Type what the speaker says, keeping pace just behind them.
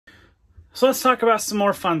So let's talk about some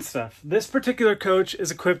more fun stuff. This particular coach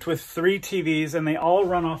is equipped with 3 TVs and they all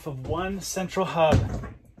run off of one central hub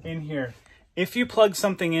in here. If you plug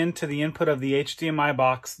something into the input of the HDMI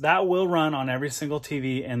box, that will run on every single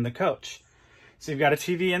TV in the coach. So you've got a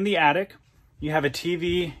TV in the attic, you have a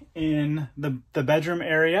TV in the bedroom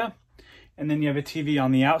area, and then you have a TV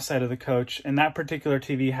on the outside of the coach. And that particular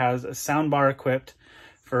TV has a sound bar equipped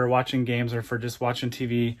for watching games or for just watching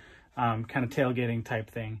TV, kind of tailgating type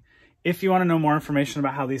thing. If you want to know more information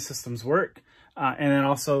about how these systems work, and then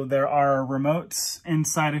also there are remotes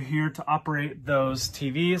inside of here to operate those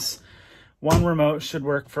TVs. One remote should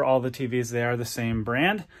work for all the TVs. They are the same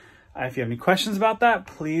brand. If you have any questions about that,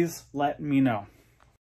 please let me know.